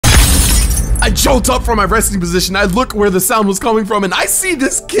I jolt up from my resting position. I look where the sound was coming from, and I see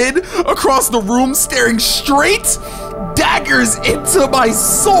this kid across the room staring straight daggers into my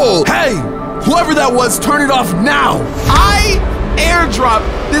soul. Hey, whoever that was, turn it off now. I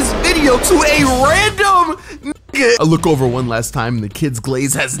airdropped this video to a random nigga. I look over one last time, and the kid's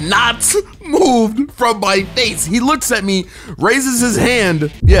glaze has not moved from my face. He looks at me, raises his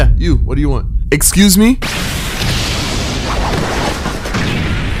hand. Yeah, you, what do you want? Excuse me?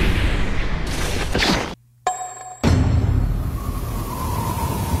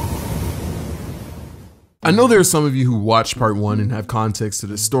 I know there are some of you who watched part 1 and have context to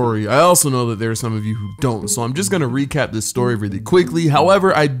this story. I also know that there are some of you who don't, so I'm just gonna recap this story really quickly.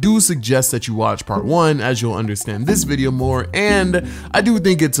 However, I do suggest that you watch part 1 as you'll understand this video more, and I do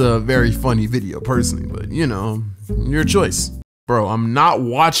think it's a very funny video personally, but you know, your choice. Bro, I'm not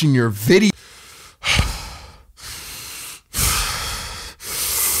watching your video.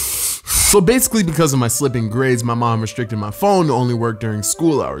 So basically, because of my slipping grades, my mom restricted my phone to only work during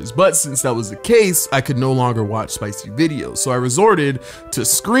school hours. But since that was the case, I could no longer watch spicy videos. So I resorted to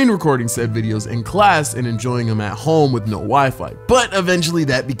screen recording said videos in class and enjoying them at home with no Wi-Fi. But eventually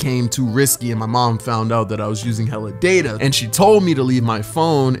that became too risky, and my mom found out that I was using hella data, and she told me to leave my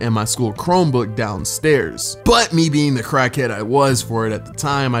phone and my school Chromebook downstairs. But me being the crackhead I was for it at the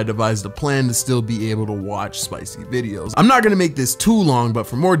time, I devised a plan to still be able to watch spicy videos. I'm not gonna make this too long, but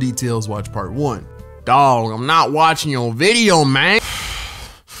for more details, watch part 1. Dog, I'm not watching your video, man.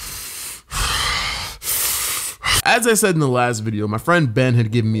 As I said in the last video, my friend Ben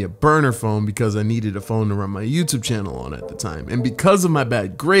had given me a burner phone because I needed a phone to run my YouTube channel on at the time. And because of my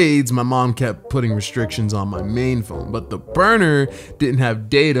bad grades, my mom kept putting restrictions on my main phone. But the burner didn't have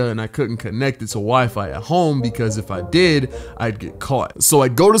data, and I couldn't connect it to Wi-Fi at home because if I did, I'd get caught. So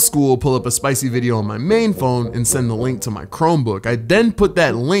I'd go to school, pull up a spicy video on my main phone, and send the link to my Chromebook. I'd then put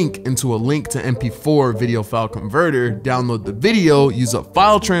that link into a link to MP4 video file converter, download the video, use a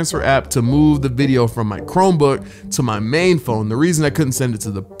file transfer app to move the video from my Chromebook to my main phone. The reason I couldn't send it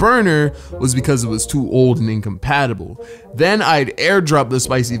to the burner was because it was too old and incompatible. Then I'd airdrop the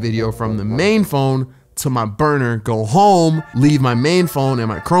spicy video from the main phone to my burner, go home, leave my main phone and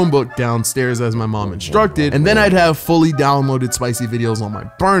my Chromebook downstairs as my mom instructed, and then I'd have fully downloaded spicy videos on my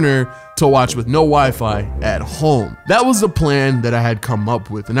burner to watch with no Wi-Fi at home. That was the plan that I had come up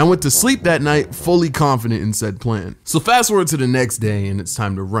with, and I went to sleep that night fully confident in said plan. So fast forward to the next day, and it's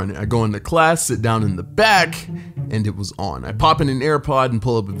time to run it. I go into class, sit down in the back, and it was on. I pop in an AirPod and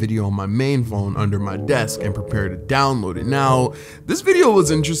pull up a video on my main phone under my desk and prepare to download it. Now, this video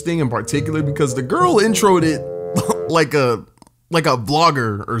was interesting in particular because the girl introed it like a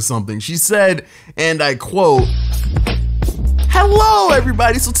vlogger or something. She said, and I quote, "Hello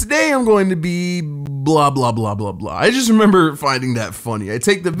everybody, so today I'm going to be blah blah blah blah blah." I just remember finding that funny. I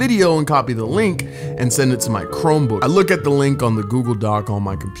take the video and copy the link and send it to my Chromebook. I look at the link on the Google Doc on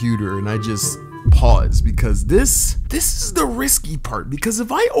my computer and I just pause because this is the risky part, because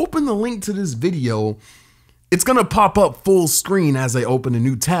if I open the link to this video, it's gonna pop up full screen as I open a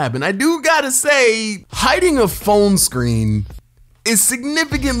new tab. And I do gotta say, hiding a phone screen is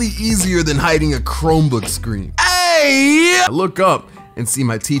significantly easier than hiding a Chromebook screen. Hey! I look up and see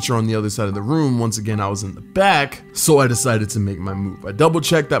my teacher on the other side of the room. Once again, I was in the back, so I decided to make my move. I double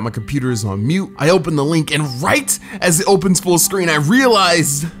checked that my computer is on mute. I open the link, and right as it opens full screen, I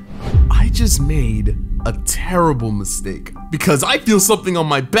realized I just made a terrible mistake because I feel something on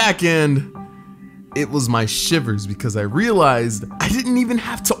my back end. It was my shivers because I realized I didn't even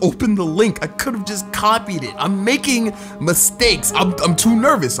have to open the link. I could have just copied it. I'm making mistakes. I'm too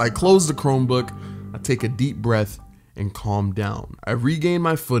nervous. I close the Chromebook, I take a deep breath and calm down. I regain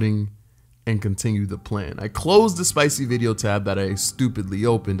my footing and continue the plan. I close the spicy video tab that I stupidly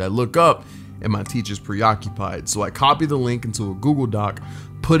opened. I look up and my teacher's preoccupied. So I copy the link into a Google Doc,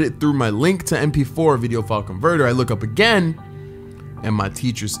 put it through my link to MP4 video file converter. I look up again and my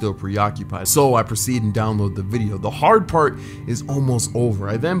teacher's still preoccupied. So I proceed and download the video. The hard part is almost over.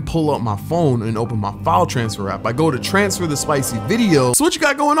 I then pull up my phone and open my file transfer app. I go to transfer the spicy video. So what you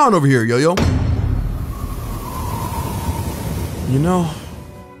got going on over here, Yo-Yo? You know,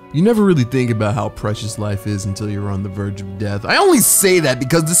 you never really think about how precious life is until you're on the verge of death. I only say that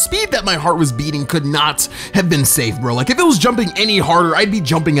because the speed that my heart was beating could not have been safe, bro. Like if it was jumping any harder, I'd be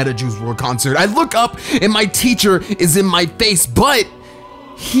jumping at a Juice WRLD concert. I look up and my teacher is in my face, but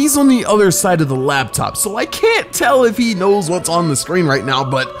he's on the other side of the laptop, so I can't tell if he knows what's on the screen right now,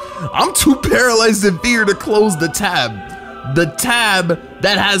 but I'm too paralyzed in fear to close the tab. The tab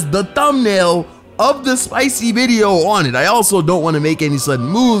that has the thumbnail of the spicy video on it. I also don't want to make any sudden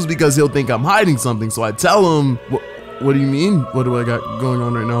moves because he'll think I'm hiding something, so I tell him, What do you mean? What do I got going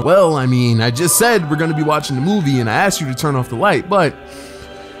on right now? Well, I mean, I just said we're gonna be watching the movie and I asked you to turn off the light, but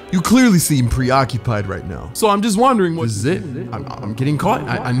you clearly seem preoccupied right now. So I'm just wondering, what is it? I'm getting caught.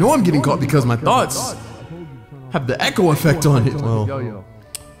 I know I'm getting caught because my thoughts have the echo effect on it. Well,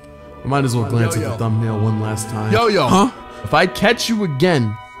 I might as well glance at the thumbnail one last time. Yo-Yo. Huh? If I catch you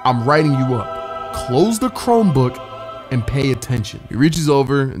again, I'm writing you up. Close the Chromebook and pay attention. He reaches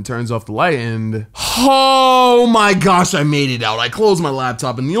over and turns off the light and... Oh my gosh, I made it out. I closed my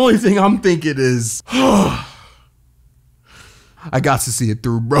laptop and the only thing I'm thinking is... I got to see it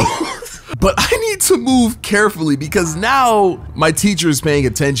through, bro. But I need to move carefully because now my teacher is paying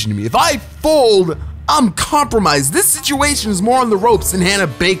attention to me. If I fold, I'm compromised. This situation is more on the ropes than Hannah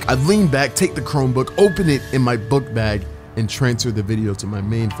Bake. I lean back, take the Chromebook, open it in my book bag, and transfer the video to my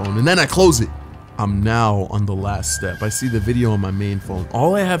main phone, and then I close it. I'm now on the last step. I see the video on my main phone.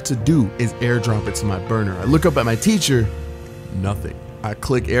 All I have to do is airdrop it to my burner. I look up at my teacher, nothing. I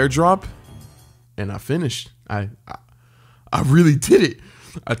click airdrop, and I finished. I really did it.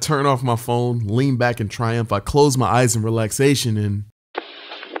 I turn off my phone, lean back in triumph. I close my eyes in relaxation, and...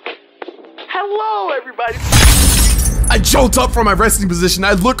 Hello, everybody. I jolt up from my resting position.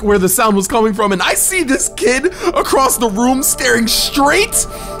 I look where the sound was coming from and I see this kid across the room staring straight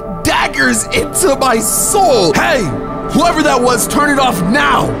daggers into my soul. Hey, whoever that was, turn it off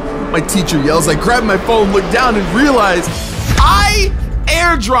now. My teacher yells. I grab my phone, look down and realize I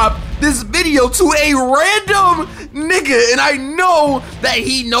airdropped this video to a random nigga, and I know that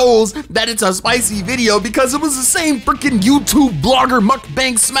he knows that it's a spicy video because it was the same freaking YouTube blogger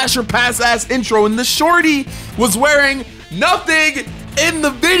mukbang smasher pass ass intro, and the shorty was wearing nothing in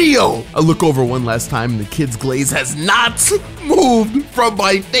the video. I look over one last time and the kid's glaze has not moved from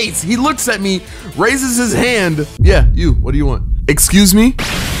my face. He looks at me, raises his hand. Yeah, you, what do you want? Excuse me?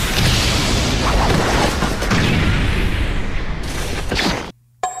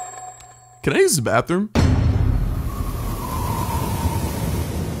 Can I use the bathroom?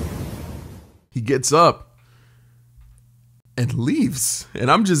 He gets up and leaves, and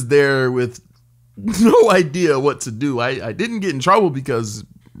I'm just there with no idea what to do. I didn't get in trouble because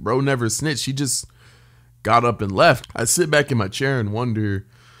bro never snitched. He just got up and left. I sit back in my chair and wonder,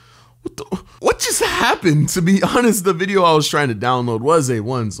 what just happened? To be honest, the video I was trying to download was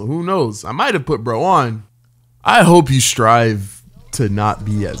A1, so who knows? I might have put bro on. I hope you strive to not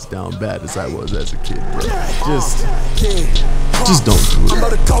be as down bad as I was as a kid, bro. Just don't do it. I'm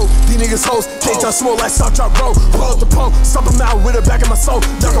about to go. These niggas hoes. Take time small like South Drop Road. Pull up the pole. Stop them out with the back of my soul.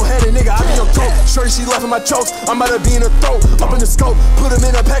 Knuckleheaded nigga, I be your goat. Shorty, she laughing my chokes. I'm about to be in her throat. Up in the scope. Put them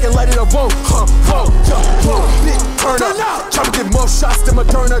in a pack and light it up. Whoa, whoa, whoa. Big turn up. Try to get more shots than my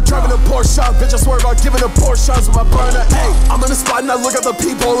turner. Driving a Porsche shot. Bitch, I swear about giving a Porsche shots with my burner. Hey, I'm in the spot and I look at the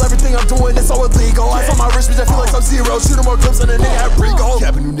people. Everything I'm doing is so illegal. I saw my wrist, bitch, I feel like I'm zero. Shooting more clips than a nigga at Rico.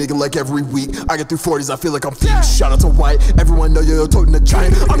 Cap a new nigga like every week. I get through 40s, I feel like I'm feet. Shout out to White. Everyone know Yoyo toting the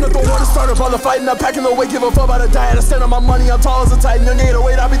giant. I'm not the one to start up on the fight, and I'm packing the weight, give a fuck about a diet. I stand on my money, I'm tall as a titan. Young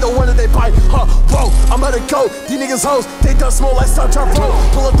 808, I be the one that they bite. Whoa, I'm about to go. These niggas hoes, they done small like South Drop Road.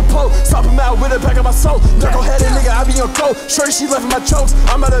 Pull up the pole, stop them out with the back of my soul. Knuckleheaded nigga, I be your goat. Shorty, she left my chokes.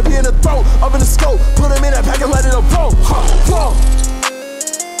 I'm about to be in the throat, up in the scope. Put them in that pack and let it up. Whoa,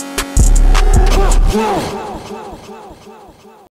 whoa.